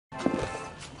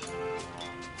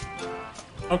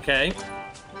Okay.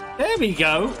 There we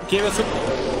go. Give us a...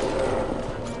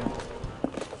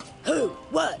 Who?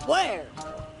 What? Where?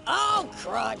 Oh,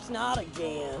 cripes, not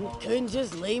again. Couldn't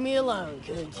just leave me alone,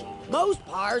 could you? Most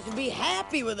pirates would be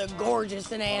happy with a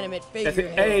gorgeous inanimate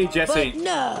figurehead. Hey, Jesse. But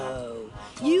no.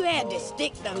 You had to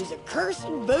stick those accursed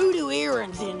voodoo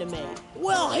earrings into me.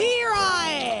 Well, here I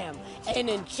am, an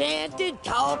enchanted,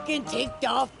 talking,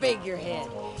 ticked-off figurehead.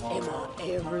 Am I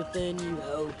everything you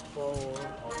hoped for?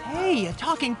 Hey, a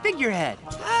talking figurehead.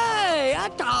 Hey, a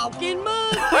talking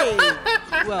monkey.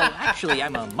 Well, actually,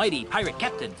 I'm a mighty pirate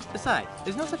captain. Besides,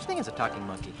 there's no such thing as a talking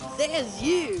monkey. Says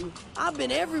you. I've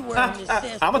been everywhere in this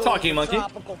cesspool I'm a talking monkey.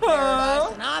 tropical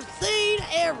paradise, and I've seen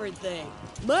everything.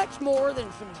 Much more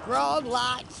than some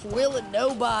grog-like, swilling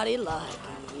nobody like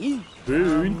you.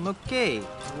 Okay.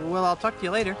 Well, I'll talk to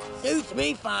you later. Suits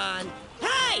me fine.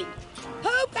 Hey!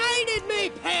 Who painted me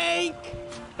pink?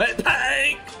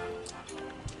 Pink!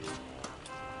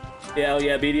 Yeah, oh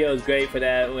yeah, BDO is great for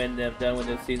that when they're done with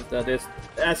this season stuff.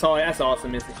 That's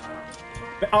awesome, Missy.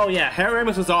 Oh yeah, Harry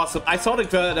Ramis was awesome. I saw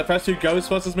the first two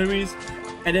Ghostbusters movies,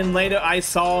 and then later I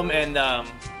saw him in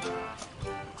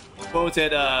what was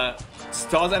it?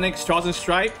 Stars, I think Stars and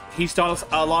Stripe. He started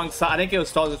alongside. I think it was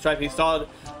Stars and Stripe.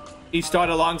 He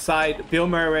started alongside Bill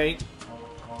Murray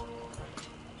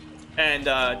and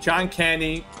John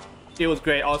Candy. It was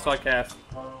great. All-star cast.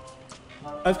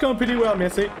 That's going pretty well,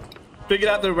 Missy. Figured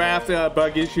out the raft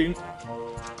bug issue.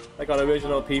 Like all the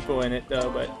original people in it,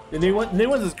 though. But the new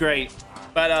ones is great.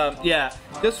 But yeah,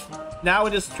 now we're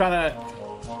just trying to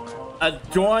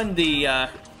adorn the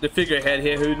figurehead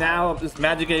here, who now is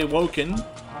magically awoken.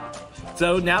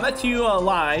 So now that you are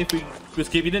alive, we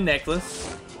just give you the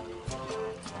necklace.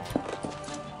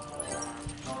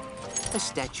 A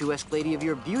statuesque lady of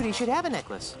your beauty should have a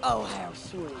necklace. Oh, how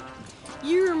sweet.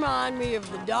 You remind me of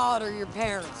the daughter your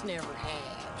parents never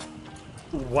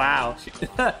had. Wow.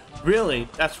 Really?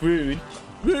 That's rude.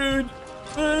 Rude.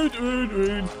 Rude, rude,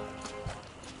 rude.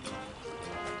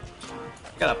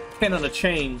 Got a pin on the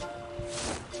chain.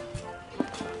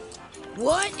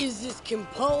 What is this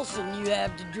compulsion you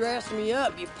have to dress me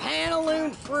up, you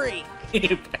pantaloon freak?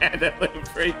 You pantaloon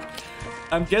freak.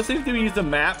 I'm guessing do we use the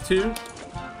map too?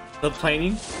 The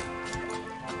planing?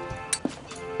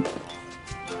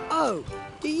 Oh,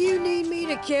 do you need me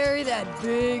to carry that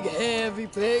big, heavy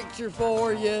picture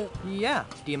for you? Yeah.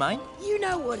 Do you mind? You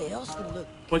know what else would look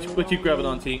good? What you grabbing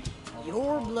on, T?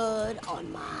 Your blood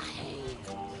on my hands.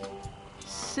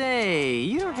 Say,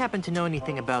 you don't happen to know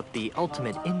anything about the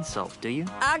ultimate insult, do you?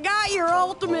 I got your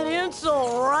ultimate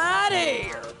insult right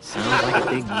here. Sounds like a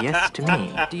big yes to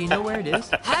me. Do you know where it is?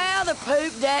 How the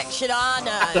poop deck should I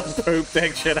know? The poop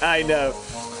deck should I know?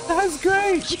 That's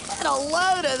great. Get a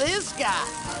load of this guy.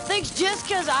 Thinks just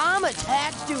because I'm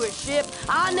attached to a ship,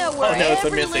 I know where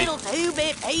every little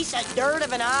two-bit piece of dirt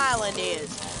of an island is.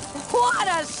 What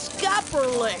a scupper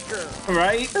liquor.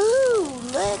 Right? Ooh,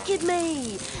 look at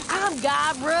me. I'm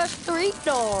Guybrush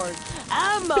Threepwood.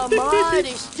 I'm a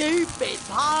mighty stupid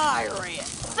pirate.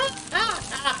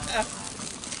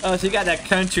 Oh, she got that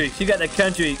country. She got that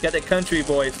country. Got that country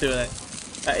voice to it.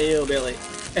 Hillbilly.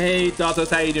 Hey, Dotos,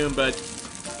 how you doing, bud?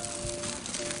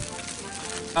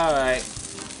 All right.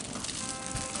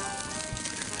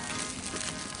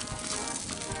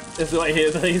 This is what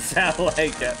hillbillies sound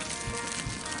like.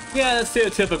 Yeah, that's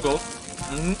stereotypical.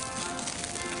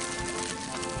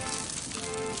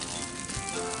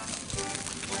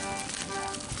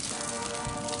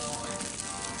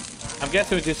 I'm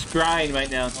guessing we're just scrying right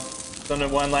now. It's on the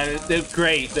one-liner. They're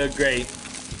great. They're great.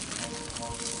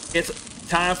 It's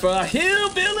time for a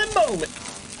hillbilly moment.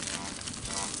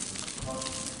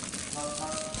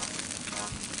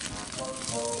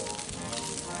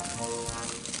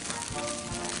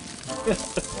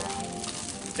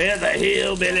 There's a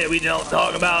hillbilly we don't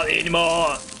talk about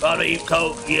anymore. Gotta eat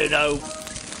coke, you know.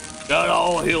 Got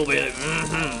all hillbilly.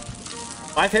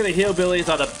 My favorite hillbillies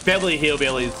are the Beverly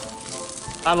Hillbillies.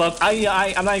 I'm not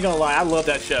even gonna lie, I love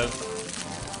that show.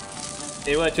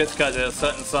 It wasn't just because there's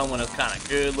certain someone that's kind of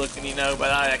good looking, you know, but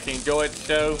I actually enjoyed the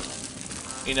show.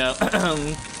 You know,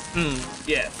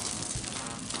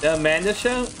 yes. The Amanda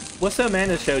Show? What's the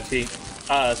Amanda Show, T?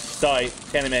 Sorry,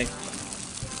 anime.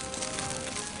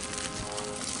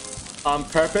 On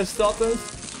purpose, Doctors?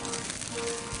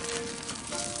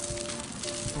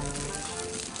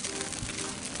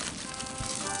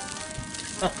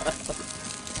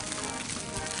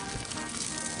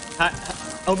 I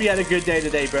hope you had a good day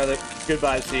today, brother.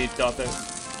 Goodbye to you, Doctors.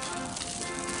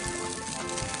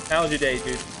 How was your day,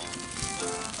 dude?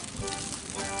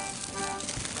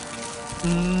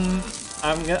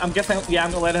 I'm guessing, yeah,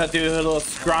 I'm gonna let her do her little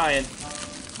scrying.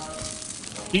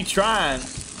 Keep trying.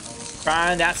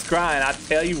 Crying, that's crying, I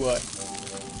tell you what.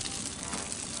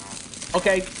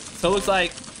 Okay, so it looks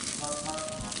like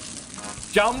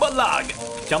Jambalaya.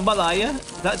 Jambalaya?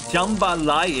 Is that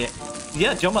Jambalaya?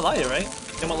 Yeah, Jambalaya, right?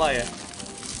 Jambalaya.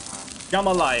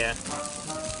 Jambalaya.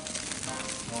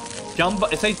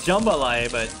 It says Jambalaya,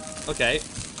 but okay.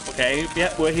 Okay,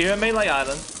 yeah, we're here in Melee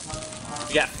Island.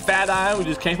 We got Fat Eye, we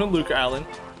just came from Luca Island.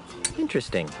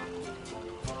 Interesting.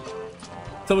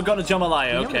 So we're going to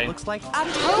Jambalaya, okay. It looks like I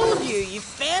told you, you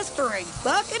festering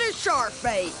bucket of shark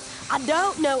bait. I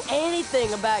don't know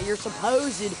anything about your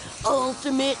supposed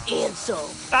ultimate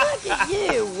insult. Look at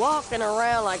you walking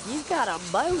around like you've got a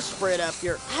bowsprit up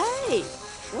your... Hey,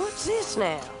 what's this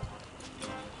now?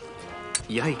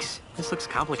 Yikes. This looks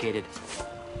complicated.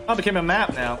 I became a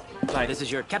map now. Nice. This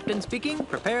is your captain speaking.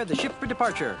 Prepare the ship for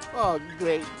departure. Oh,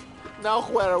 great. Now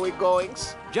where are we going?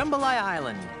 Jambalaya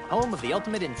Island, home of the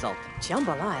ultimate insult.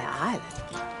 Jambalaya Island?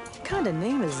 What kind of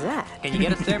name is that? Can you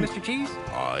get us there, Mr. Cheese?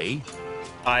 Aye.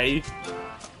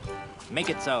 Make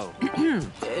it so.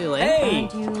 Hey!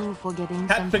 Aren't you forgetting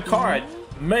Tap something? Picard.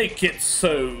 Make it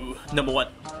so. Number 1.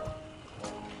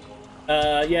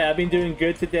 Yeah, I've been doing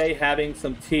good today, having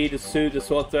some tea to soothe the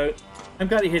sore throat. I'm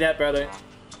glad to hear that, brother.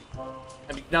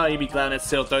 Now you'd be glad that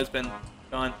sore throat's been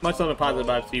gone. Much love and positive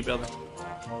vibes to you, brother.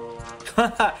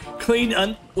 Clean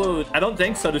Whoa, I don't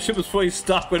think so. The ship was fully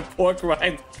stocked with pork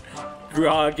rinds,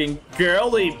 grog, and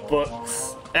girly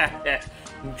books.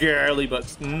 Girly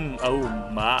books. Oh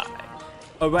my.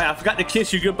 Oh right, I forgot to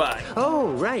kiss you goodbye.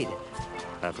 Oh, right.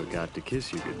 I forgot to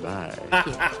kiss you goodbye.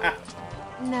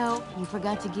 No, you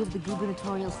forgot to give the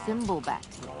gubernatorial symbol back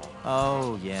to me.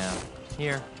 Oh, yeah.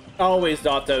 Here. Always,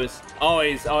 Datos.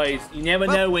 Always, always. You never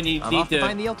know when you I'm need off to to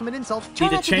find the ultimate insult. Try need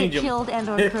to not to change get them. killed and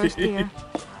or cursed here.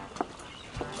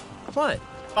 What?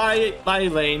 Bye,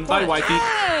 Lane. Bye, Whitey.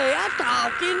 Hey, a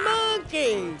talking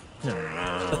monkey!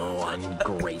 Oh,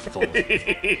 ungrateful.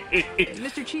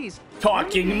 Mr. Cheese.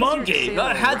 Talking monkey.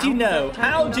 How'd you know?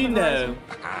 How'd you know?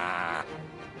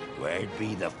 Where'd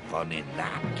be the fun in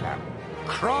that?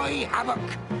 Cry havoc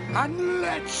and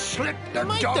let's slip the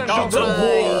Dogs dogs of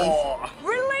away. war.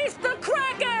 Release the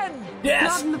Kraken! Yes.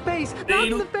 Not in the face. Not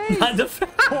in the face. Not in the face.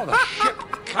 For the ship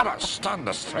cannot stand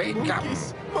the strain, Captain.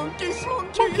 Monkeys!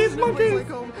 Monkeys, monkeys. Like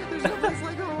home. There's no place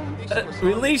like home.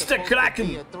 Release the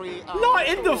Kraken. Not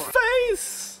in the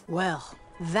face. Well,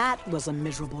 that was a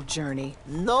miserable journey.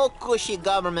 No cushy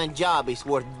government job is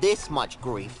worth this much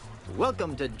grief.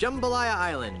 Welcome to Jambalaya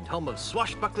Island, home of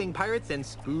swashbuckling pirates and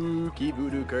spooky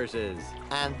voodoo curses.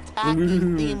 And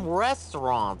tacky-themed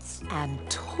restaurants. And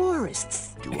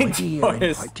tourists. Do I hear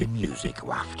Tourists. inviting music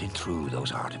wafting through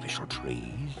those artificial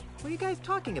trees? What are you guys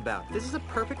talking about? This is a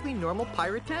perfectly normal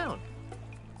pirate town.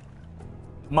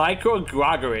 Micro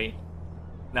groggery.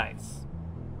 Nice.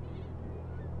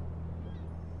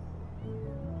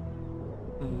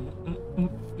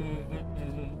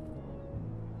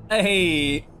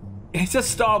 Hey, it's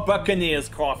just Star Buccaneers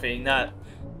coffee, not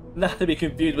to be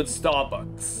confused with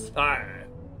Starbucks. Alright.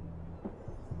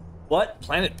 What?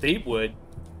 Planet Threepwood?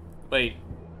 Wait,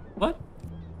 what?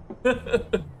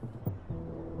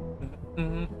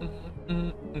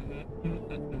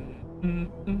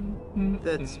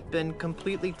 That's been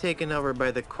completely taken over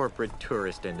by the corporate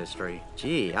tourist industry.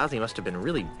 Gee, Ozzy must have been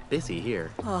really busy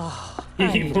here.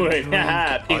 He would.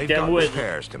 Haha, peep I've that got wood.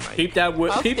 repairs to make. Peep that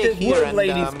wood. I'll Peep stay this here wood, and,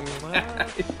 ladies.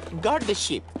 guard the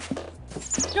ship.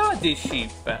 God, this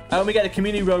sheep. Oh, we got a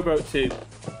community rowboat too.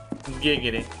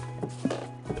 Giggity.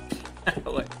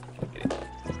 Like,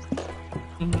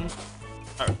 giggity.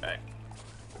 Alright.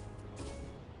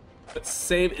 Let's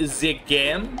save the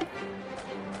game.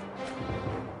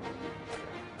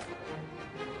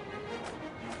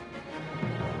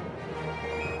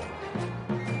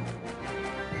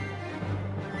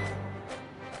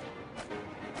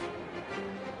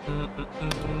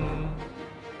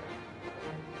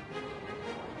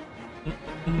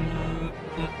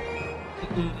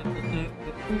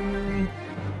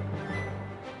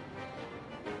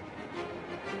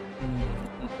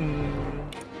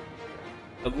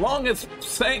 The longest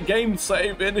game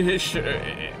save in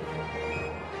history.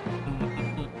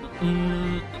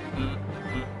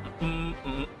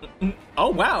 Oh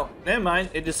wow, never mind.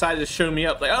 It decided to show me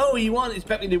up. Like, oh, you want to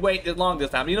expect me to wait this long this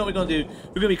time? You know what we're gonna do?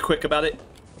 We're gonna be quick about it.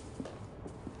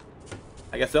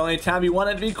 I guess the only time you want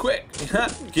it to be quick.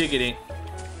 Giggity.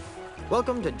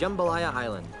 Welcome to Jambalaya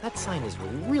Island. That sign is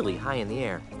really high in the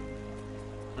air.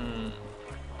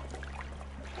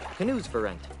 Canoes for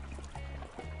rent.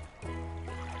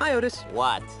 Hi, Otis.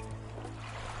 What?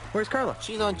 Where's Carla?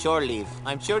 She's on shore leave.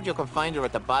 I'm sure you can find her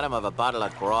at the bottom of a bottle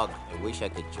of grog. I wish I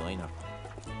could join her.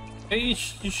 Hey,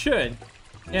 you should.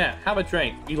 Yeah, have a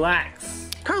drink. Relax.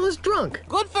 Carla's drunk.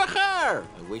 Good for her!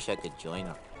 I wish I could join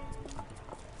her.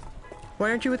 Why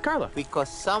aren't you with Carla? Because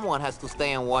someone has to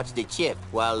stay and watch the ship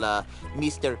while,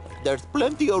 Mr. There's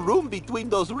plenty of room between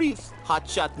those reefs.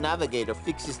 Hotshot Navigator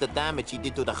fixes the damage he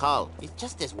did to the hull. It's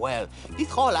just as well. This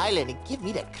whole island, it gives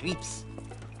me the creeps.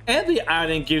 And the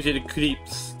island gives you the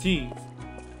creeps. Jeez.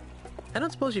 I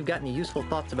don't suppose you've got any useful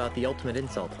thoughts about the ultimate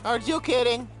insult. Are you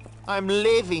kidding? I'm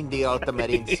living the ultimate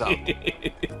insult.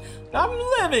 I'm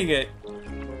living it.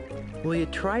 Will you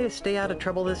try to stay out of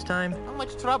trouble this time? How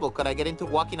much trouble could I get into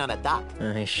walking on a dock?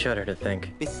 I shudder to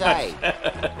think. Besides,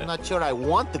 I'm not sure I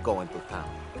want to go into town.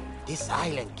 This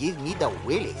island gives me the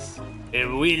willies. The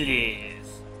willies.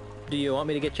 Do you want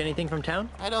me to get you anything from town?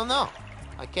 I don't know.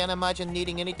 I can't imagine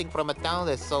needing anything from a town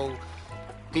that's so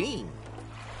clean.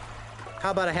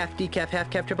 How about a half decaf, half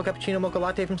cap, triple cappuccino mocha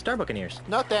latte from Starbuccaneers?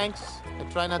 No thanks. I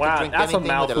try not Wow, to drink that's a anything with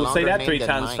a mouthful. longer Say that name 3 than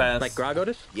times mine. fast. Like Grog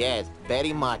Otis? Yes,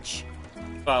 very much.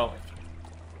 Oh.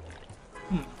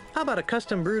 How about a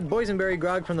custom brewed boysenberry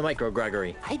grog from the Micro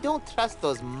Groggery? I don't trust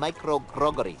those micro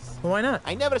groggeries. Why not?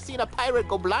 I never seen a pirate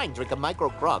go blind drink a micro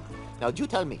grog. Now, you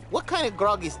tell me, what kind of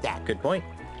grog is that? Good point.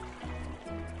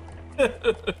 How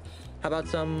about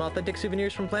some authentic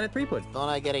souvenirs from Planet Threepwood? Don't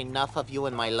I get enough of you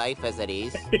in my life as it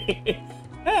is?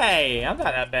 Hey, I'm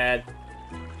not that bad.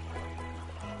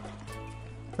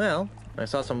 Well, I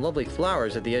saw some lovely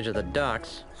flowers at the edge of the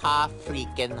docks. Ha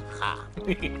freaking ha.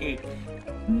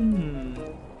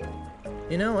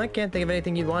 You know, I can't think of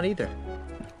anything you'd want either.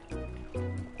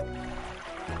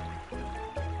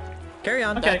 Carry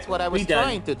on. Okay. That's what I was we done.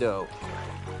 trying to do.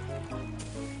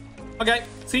 Okay,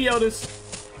 see you, Otis.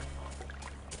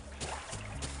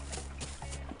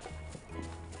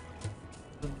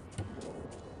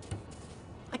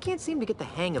 I can't seem to get the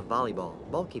hang of volleyball.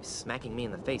 The ball keeps smacking me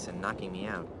in the face and knocking me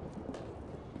out.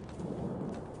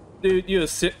 Dude, you're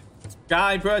a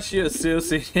Guybrush, you're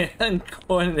seriously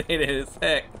uncoordinated as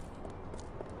heck.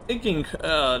 Thinking,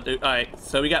 dude, alright,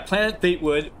 so we got Planet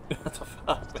Threepwood. What the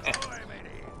fuck, man?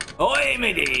 Oi,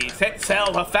 matey! Set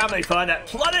sail for family fun at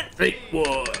Planet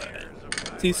Threepwood!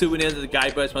 See souvenirs of the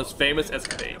Guybrush most famous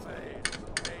escapade.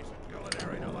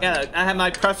 Yeah, I have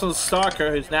my personal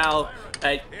stalker who's now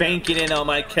banking in on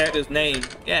my character's name.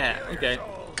 Yeah, okay.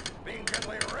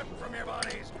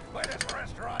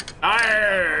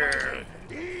 Arrgh!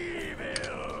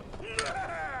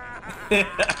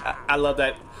 I love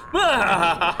that.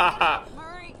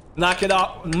 Knock it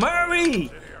off,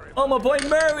 Murray! Oh, my boy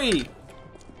Murray!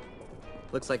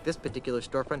 Looks like this particular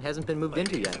storefront hasn't been moved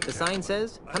into yet. The sign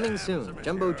says, coming soon,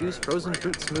 jumbo juice frozen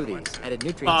fruit smoothies. Added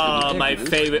nutrients Oh, my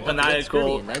favorite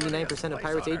maniacal. 99% of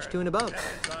pirates age 2 and above.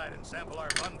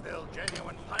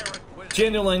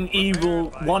 Genuine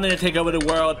evil, wanting to take over the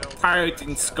world,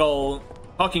 pirating skull,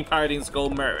 talking pirating skull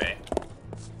Murray.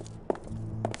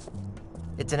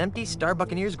 It's an empty Star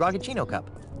Buccaneers Grogachino cup.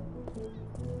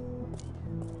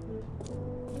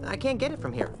 I can't get it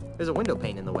from here. There's a window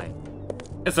pane in the way.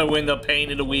 It's a window pane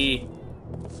in the Wii.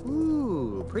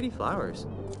 Ooh, pretty flowers.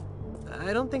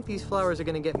 I don't think these flowers are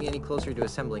going to get me any closer to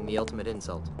assembling the ultimate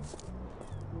insult.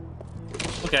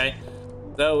 Okay,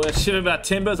 so ship about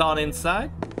timbers on inside.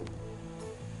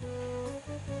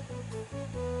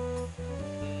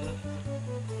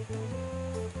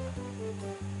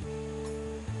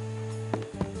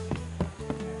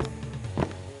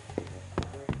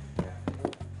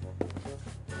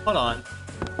 Hold on.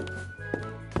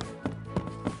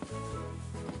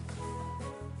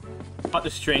 Not the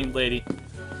strange lady.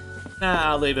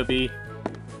 Nah, I'll leave it be.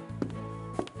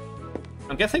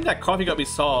 I'm guessing that coffee got me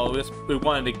saw. We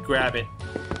wanted to grab it.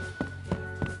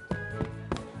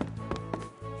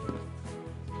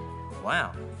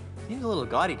 Wow. Seems a little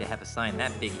gaudy to have a sign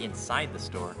that big inside the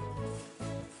store.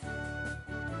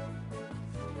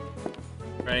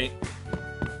 Right?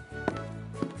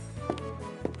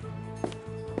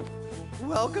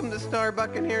 Welcome to Star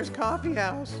Buccaneers Coffee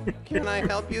House. Can I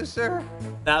help you, sir?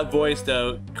 That voice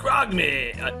though. Grog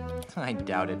me! I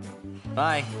doubt it.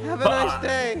 Bye. Have a nice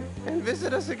day, and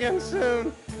visit us again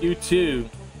soon. You too.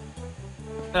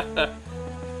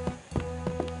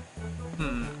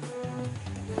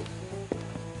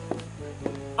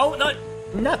 Oh, no!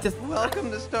 Not this. Welcome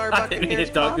to Star I didn't mean to Buccaneers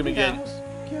talk to him Coffee again. House.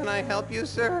 Can I help you,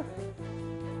 sir?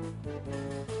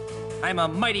 I'm a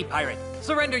mighty pirate.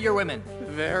 Surrender your women.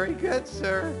 Very good,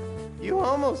 sir. You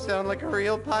almost sound like a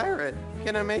real pirate.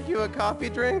 Can I make you a coffee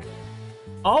drink?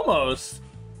 Almost.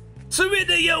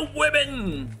 Surrender your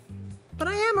women! But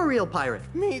I am a real pirate.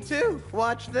 Me too.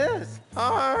 Watch this.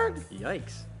 Arg!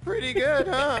 Yikes. Pretty good,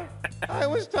 huh? I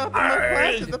was top of my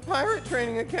class at the Pirate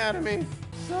Training Academy.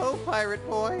 So, pirate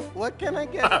boy, what can I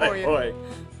get for you? Boy.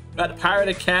 Got the Pirate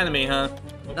Academy, huh?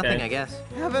 Okay. Nothing, I guess.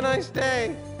 Have a nice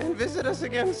day, and visit us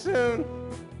again soon.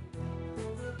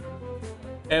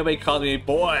 Everybody calls me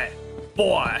boy.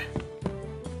 Boy.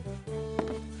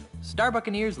 Star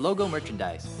Buccaneers logo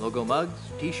merchandise. Logo mugs,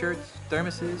 t-shirts,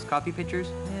 thermoses, coffee pitchers,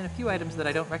 and a few items that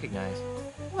I don't recognize.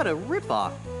 What a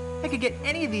ripoff! I could get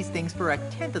any of these things for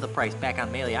 1/10 of the price back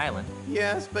on Melee Island.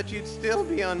 Yes, but you'd still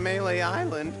be on Melee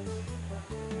Island.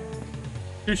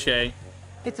 Touché.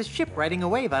 It's a ship riding a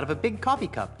wave out of a big coffee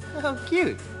cup. How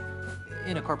cute!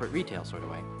 In a corporate retail sort of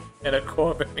way. And a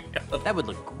Corvette. That would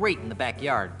look great in the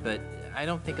backyard, but I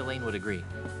don't think Elaine would agree.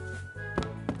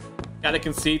 Gotta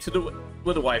concede to the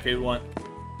with the wife one.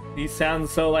 He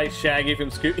sounds so like Shaggy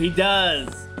from Scoot. He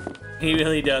does. He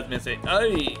really does miss it.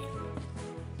 Hey.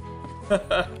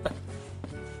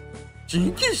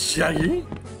 Jinky Shaggy.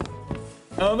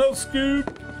 Oh no, Scoot.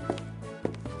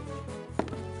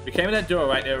 We came in that door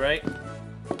right there, right?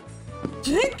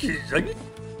 Jinky Shaggy.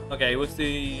 Okay, what's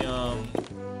the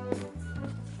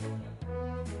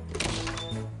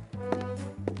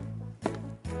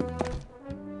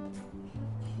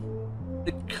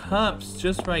The cup's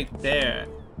just right there.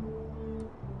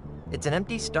 It's an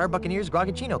empty Star Buccaneers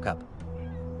Grogachino cup.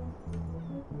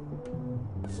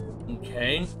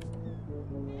 Okay.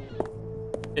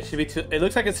 It should be to, it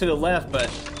looks like it's to the left, but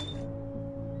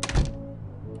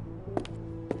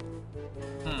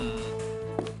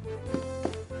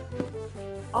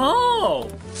oh!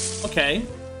 Okay.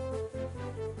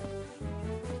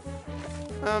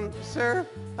 Sir,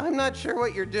 I'm not sure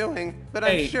what you're doing, but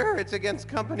Hey. I'm sure it's against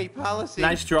company policy.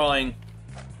 Nice drawing.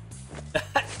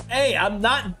 Hey, I'm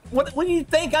not. What do you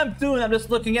think I'm doing? I'm just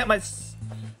looking at my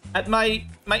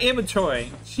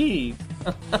inventory. Jeez.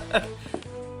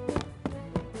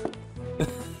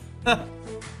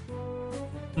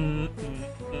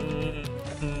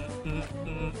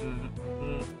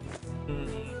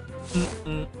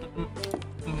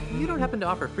 You don't happen to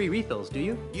offer free refills, do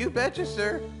you? You betcha,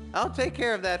 sir. I'll take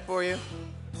care of that for you.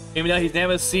 Even though he's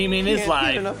never seen me in his Can't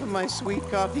life. get enough of my sweet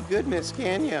coffee goodness,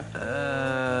 can ya?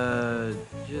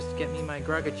 Just get me my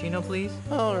Grogachino, please.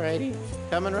 Alrighty,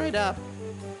 coming right up.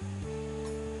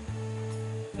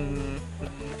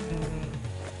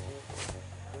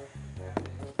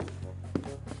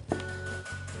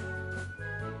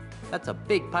 That's a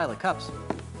big pile of cups.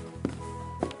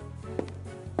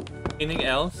 Anything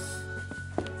else?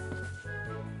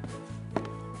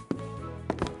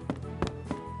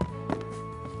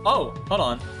 Oh, hold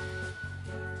on.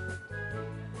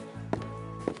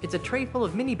 It's a tray full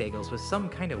of mini bagels with some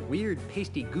kind of weird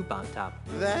pasty goop on top.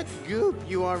 That goop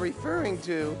you are referring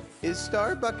to is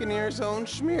Star Buccaneer's own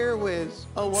Schmear Whiz,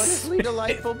 a wonderfully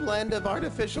delightful blend of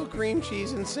artificial cream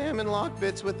cheese and salmon lock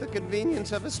bits with the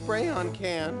convenience of a spray-on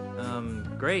can.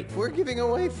 Great. We're giving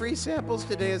away free samples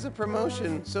today as a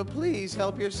promotion, so please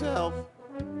help yourself.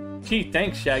 Gee,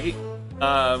 thanks, Shaggy.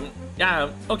 Yeah,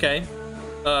 okay.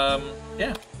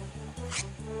 Yeah.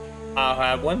 I'll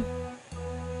have one.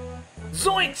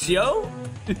 Zoinks, yo!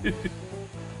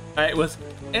 Alright,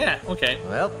 yeah, okay.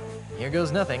 Well, here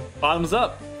goes nothing. Bottoms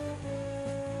up.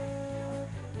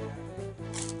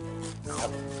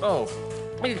 Oh.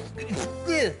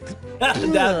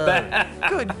 That bad.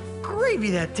 Good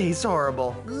gravy, that tastes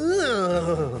horrible.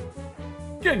 Ugh.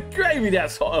 Good gravy,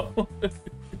 that's horrible.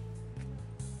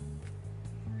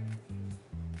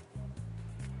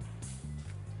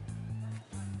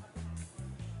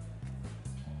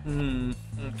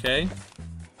 Okay.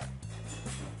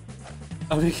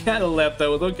 Oh, we got a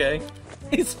leftovers, okay.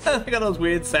 He's got those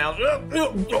weird sounds.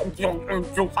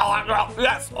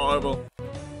 That's horrible.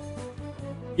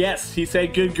 Yes, he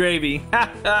said good gravy.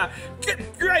 Good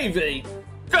gravy!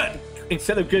 Good!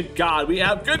 Instead of good God, we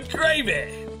have good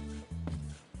gravy!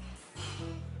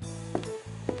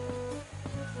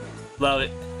 Love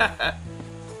it.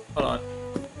 Hold on.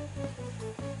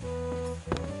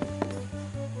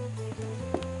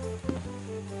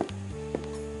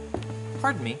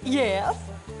 Pardon me. Yes?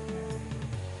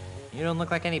 You don't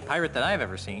look like any pirate that I've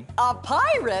ever seen. A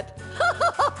pirate?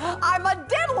 I'm a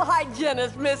dental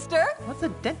hygienist, mister. What's a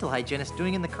dental hygienist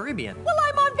doing in the Caribbean? Well,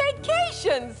 I'm on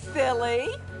vacation, silly.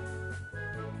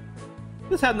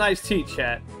 Let's have nice tea,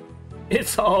 chat.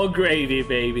 It's all gravy,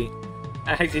 baby.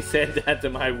 I actually said that to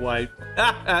my wife.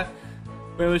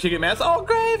 When she get mad, it's all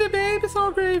gravy, babe. It's all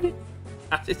gravy.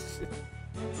 She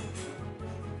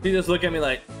just look at me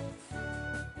like,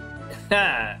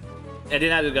 ha. And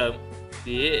then I just go,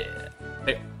 yeah.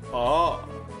 Like, oh.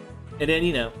 And then,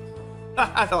 you know,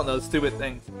 I don't know, stupid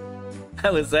things.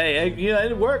 I would say, hey, you know,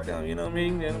 it worked though, you know what I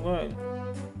mean? It worked.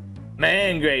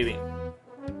 Man gravy.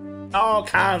 All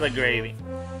kinds of gravy.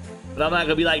 But I'm not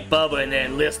gonna be like Bubba and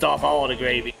then list off all the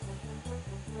gravy.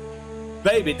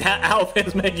 Baby, that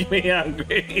outfit's making me hungry.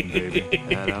 Baby,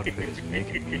 that outfit is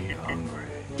making me hungry.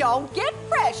 Don't get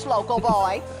fresh, local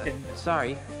boy.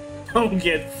 Sorry. Don't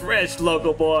get fresh,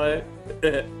 local boy.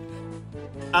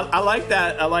 I like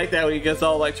that. I like that when he gets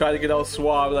all like trying to get all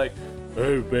suave, like,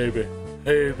 hey baby,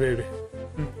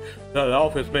 that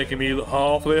outfit's making me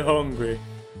awfully hungry.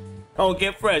 Don't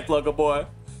get fresh, local boy.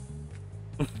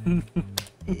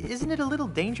 Isn't it a little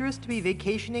dangerous to be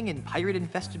vacationing in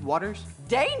pirate-infested waters?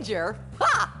 Danger?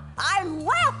 Ha! I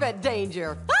laugh at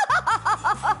danger.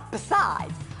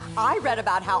 Besides, I read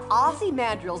about how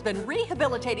Ozymandiar's been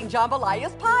rehabilitating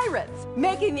Jambalaya's pirates,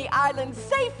 making the island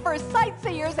safe for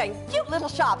sightseers and cute little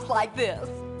shops like this.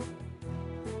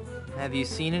 Have you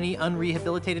seen any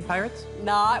unrehabilitated pirates?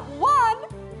 Not one.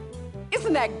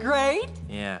 Isn't that great?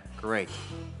 Yeah, great.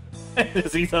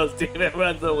 See those demon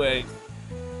runs away.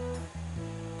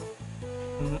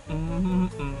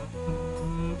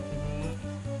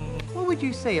 What would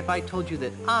you say if I told you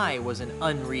that I was an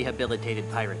unrehabilitated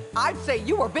pirate? I'd say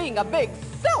you were being a big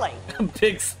silly.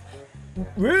 Big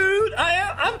rude.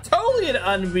 I'm totally an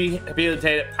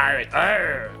unrehabilitated pirate.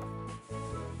 Arr.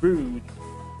 Rude.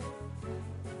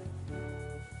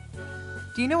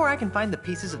 Do you know where I can find the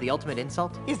pieces of the ultimate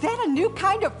insult? Is that a new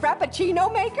kind of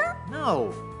frappuccino maker?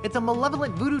 No, it's a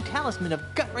malevolent voodoo talisman of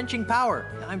gut-wrenching power.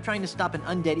 I'm trying to stop an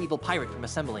undead evil pirate from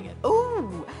assembling it.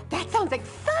 Ooh, that sounds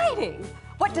exciting.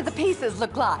 What do the pieces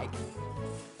look like?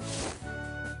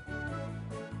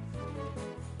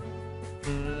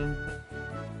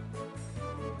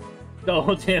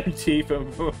 Don't MT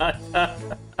from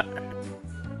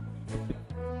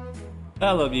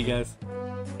I love you guys.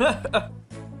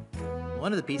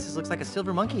 One of the pieces looks like a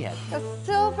silver monkey head. A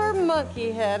silver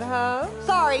monkey head, huh?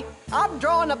 Sorry, I'm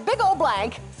drawing a big old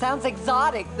blank. Sounds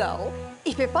exotic, though.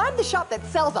 If you find the shop that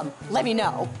sells them, let me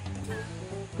know.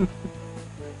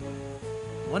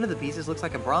 One of the pieces looks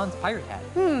like a bronze pirate hat.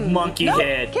 Monkey Nope,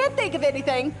 head. can't think of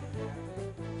anything.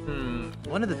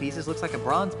 One of the pieces looks like a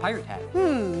bronze pirate hat.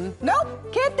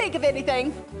 Nope, can't think of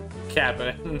anything.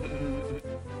 Kappa.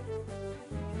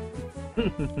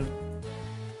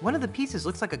 One of the pieces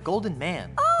looks like a golden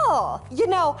man. Oh, you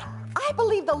know, I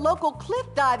believe the local cliff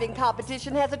diving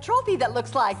competition has a trophy that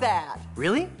looks like that.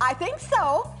 Really? I think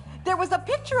so. There was a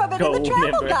picture of it in the Gold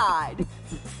travel member. guide.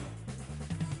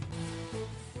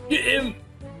 Get him.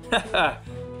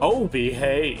 Oh,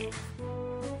 behave.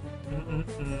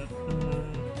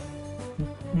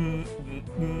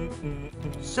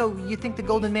 So you think the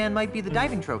golden man might be the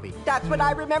diving trophy? That's what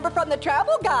I remember from the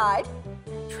travel guide.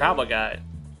 Travel guide.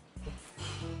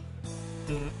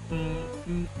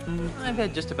 I've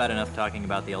had just about enough talking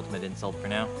about the ultimate insult for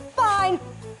now. Fine.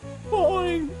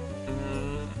 Boing.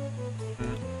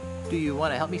 Do you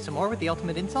want to help me some more with the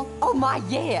ultimate insult? Oh my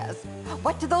yes.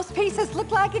 What do those pieces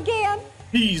look like again?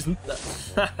 He's.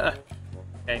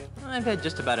 Okay. I've had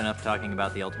just about enough talking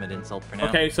about the ultimate insult for now.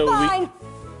 Okay, so Fine.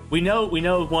 we know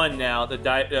one now.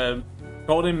 The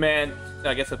golden man.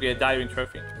 I guess it'll be a diving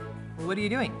trophy. What are you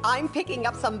doing? I'm picking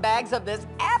up some bags of this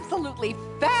absolutely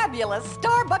fabulous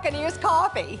Star Buccaneers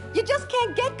coffee. You just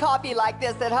can't get coffee like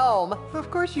this at home.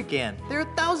 Of course you can. There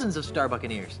are thousands of Star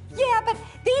Buccaneers. Yeah, but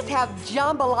these have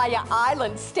Jambalaya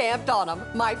Island stamped on them.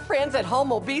 My friends at home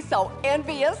will be so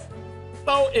envious.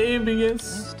 So I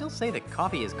envious. still say that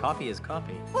coffee is coffee is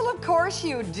coffee. Well, of course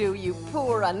you do, you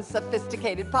poor,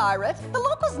 unsophisticated pirate. The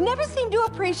locals never seem to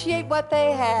appreciate what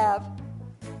they have.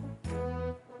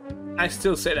 I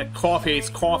still say that coffee is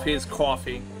coffee is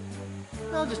coffee.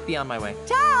 I'll just be on my way.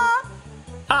 Ta!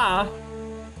 Ah.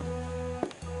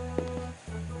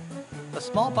 A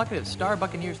small bucket of Star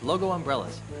Buccaneers logo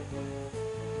umbrellas.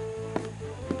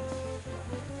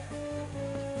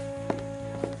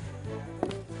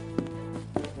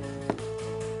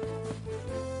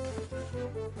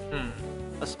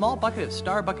 A small bucket of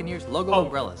Star Buccaneers logo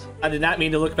umbrellas. I did not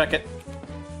mean to look back at.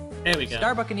 There we go.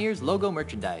 Star Buccaneers logo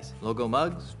merchandise. Logo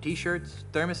mugs, t-shirts,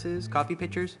 thermoses, coffee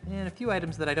pitchers, and a few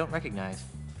items that I don't recognize.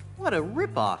 What a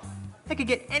ripoff! I could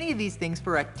get any of these things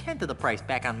for a tenth of the price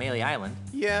back on Melee Island.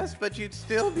 Yes, but you'd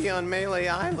still be on Melee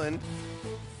Island.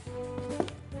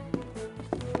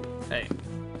 Hey.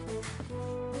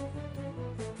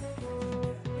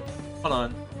 Hold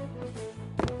on.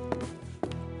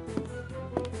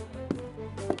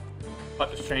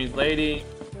 What a strange lady.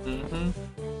 Mm-hmm.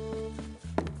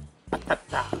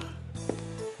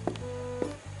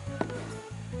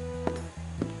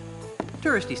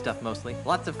 Touristy stuff mostly.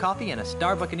 Lots of coffee and a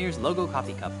Star Buccaneers logo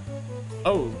coffee cup.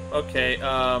 Oh, okay.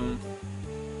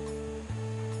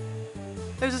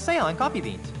 There's a sale on coffee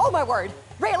beans. Oh my word,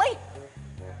 really?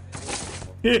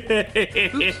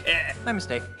 Oops, my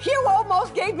mistake. You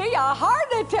almost gave me a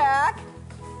heart attack.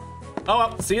 Oh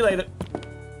well, see you later.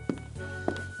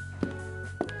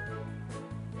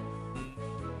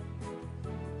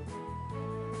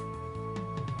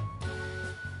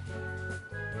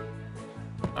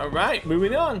 Alright,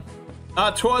 moving on.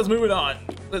 Our tour's moving on.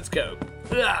 Let's go.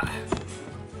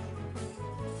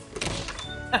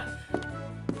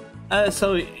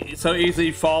 So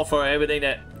easily fall for everything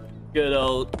that good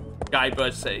old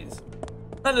Guybrush says.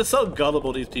 And they're so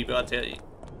gullible, these people, I tell you.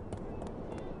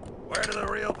 Where do the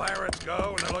real pirates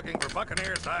go when they're looking for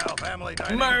Buccaneer-style family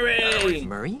dining? Murray!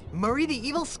 Murray? Murray the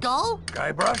Evil Skull?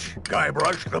 Guybrush?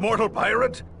 Guybrush, the mortal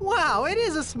pirate? Wow, it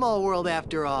is a small world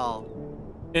after all.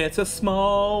 It's a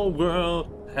small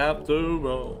world after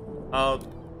all.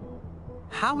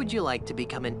 How would you like to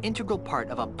become an integral part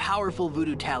of a powerful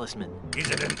voodoo talisman?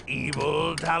 Is it an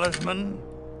evil talisman?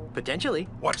 Potentially.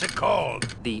 What's it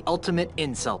called? The ultimate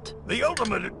insult. The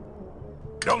ultimate...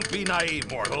 Don't be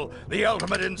naive, mortal. The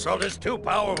ultimate insult is too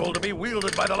powerful to be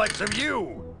wielded by the likes of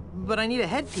you. But I need a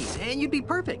headpiece, and you'd be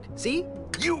perfect. See?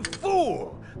 You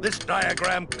fool! This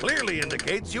diagram clearly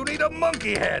indicates you need a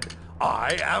monkey head.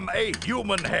 I am a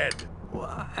human head.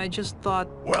 Well, I just thought...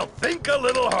 Well, think a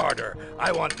little harder.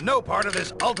 I want no part of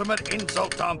this ultimate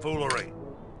insult tomfoolery.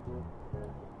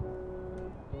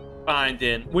 Fine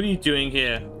then. What are you doing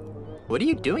here? What are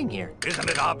you doing here? Isn't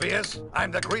it obvious?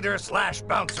 I'm the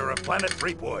greeter/bouncer of Planet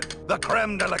Threepwood. The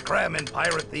creme de la creme in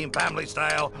pirate-themed family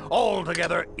style. All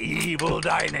together evil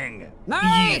dining.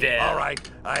 Yeah. All right,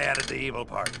 I added the evil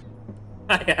part.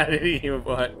 I added evil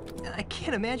part. I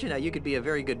can't imagine how you could be a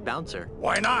very good bouncer.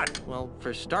 Why not? Well,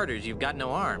 for starters, you've got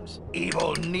no arms.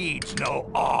 Evil needs no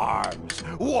arms.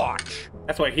 Watch.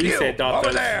 That's what he said, You, over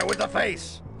Doctor. there with the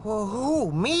face.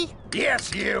 Who, me?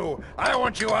 Yes, you. I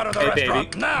want you out of the Hey,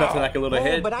 restaurant baby. now. Nothing like a little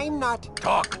head. But I'm not...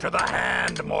 Talk to the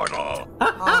hand, mortal.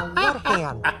 what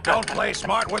hand? Don't play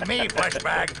smart with me,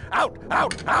 fleshbag. Out,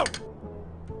 out, out.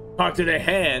 Talk to the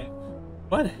hand.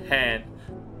 What hand?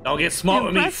 Don't get smart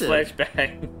Impressive. with me,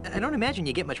 flashbang. I don't imagine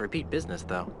you get much repeat business,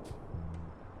 though.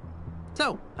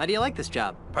 So, how do you like this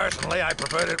job? Personally, I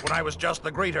preferred it when I was just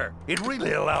the greeter. It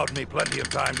really allowed me plenty of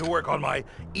time to work on my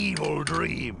evil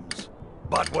dreams.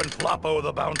 But when Floppo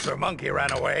the bouncer monkey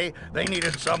ran away, they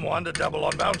needed someone to double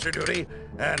on bouncer duty,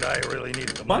 and I really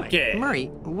needed the money. Monkey. Murray,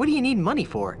 what do you need money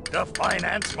for? To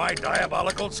finance my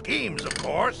diabolical schemes, of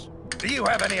course. Do you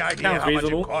have any idea Sounds how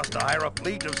reasonable. much it costs to hire a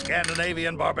fleet of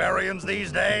Scandinavian barbarians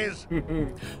these days?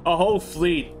 A whole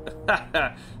fleet.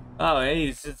 Oh,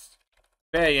 he's just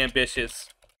very ambitious.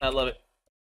 I love it.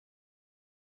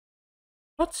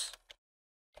 What?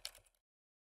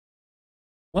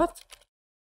 What?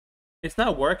 It's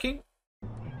not working?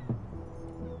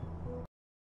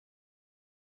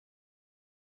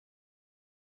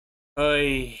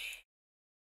 Oy.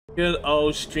 Good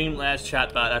old Streamlabs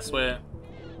chatbot, I swear.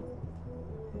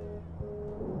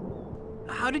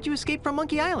 How did you escape from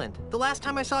Monkey Island? The last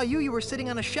time I saw you, you were sitting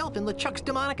on a shelf in LeChuck's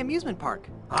demonic amusement park.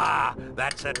 Ah,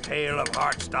 that's a tale of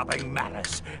heart-stopping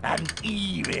malice and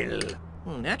evil.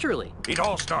 Naturally. It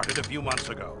all started a few months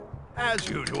ago. As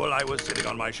usual, I was sitting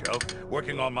on my shelf,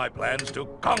 working on my plans to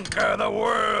conquer the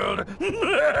world.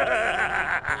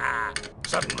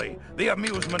 Suddenly, the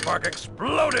amusement park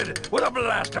exploded with a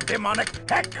blast of demonic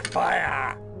heck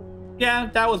fire. Yeah,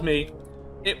 that was me.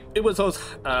 It was those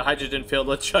hydrogen-filled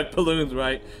LeChuck balloons,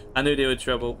 right? I knew they were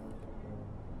trouble.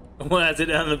 Was it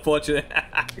unfortunate?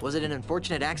 Was it an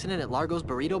unfortunate accident at Largo's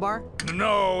Burrito Bar?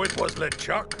 No, it was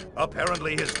LeChuck.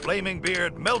 Apparently, his flaming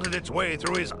beard melted its way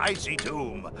through his icy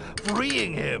tomb,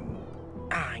 freeing him.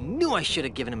 I knew I should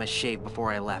have given him a shave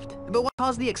before I left. But what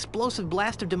caused the explosive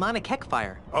blast of demonic heck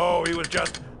fire? Oh, he was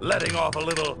just letting off a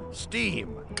little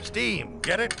steam. Steam,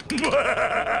 get it? Hey,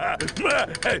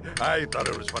 I thought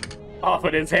it was funny. Off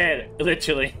in his head,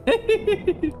 literally.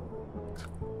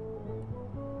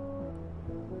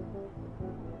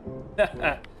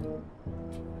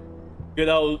 Good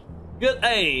old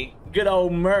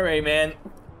Murray, man.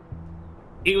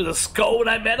 He was a skull when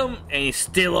I met him, and he's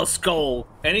still a skull,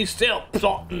 and he's still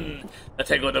plotting to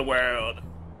take over the world.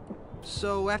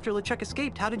 So after LeChuck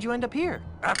escaped, how did you end up here?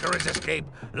 After his escape,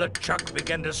 LeChuck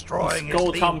began destroying his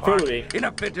Skull theme Tom park Fooey. in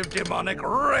a fit of demonic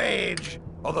rage.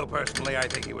 Although personally, I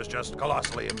think he was just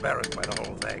colossally embarrassed by the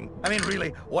whole thing. I mean, really,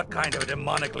 what kind of a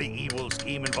demonically evil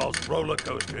scheme involves roller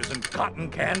coasters and cotton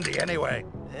candy anyway?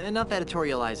 Enough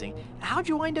editorializing. How'd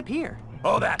you wind up here?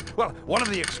 Oh, that. Well, one of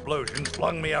the explosions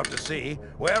flung me out to sea,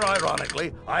 where,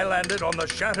 ironically, I landed on the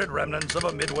shattered remnants of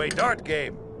a midway dart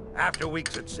game. After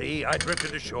weeks at sea, I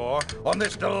drifted ashore on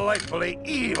this delightfully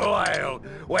evil isle,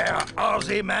 where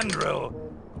Ozzy Mandrill,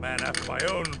 a man after my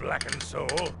own blackened soul,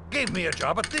 gave me a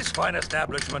job at this fine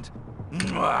establishment.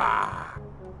 Mwah!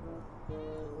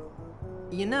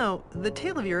 You know, the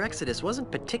tale of your exodus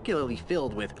wasn't particularly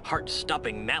filled with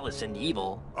heart-stopping malice and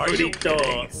evil. Are you kidding?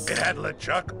 Burritos. It had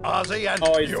LeChuck, Ozzy, and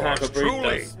Oh, it's yours taco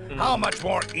truly. burritos. How much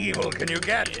more evil can you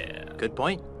get? Yeah. Good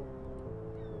point.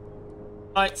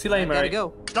 Alright, see you later, I gotta Murray.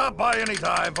 go. Stop by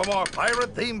anytime for more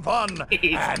pirate-themed fun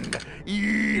and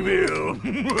evil.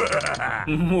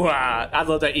 Wow, I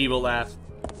love that evil laugh.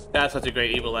 That's such a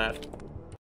great evil laugh.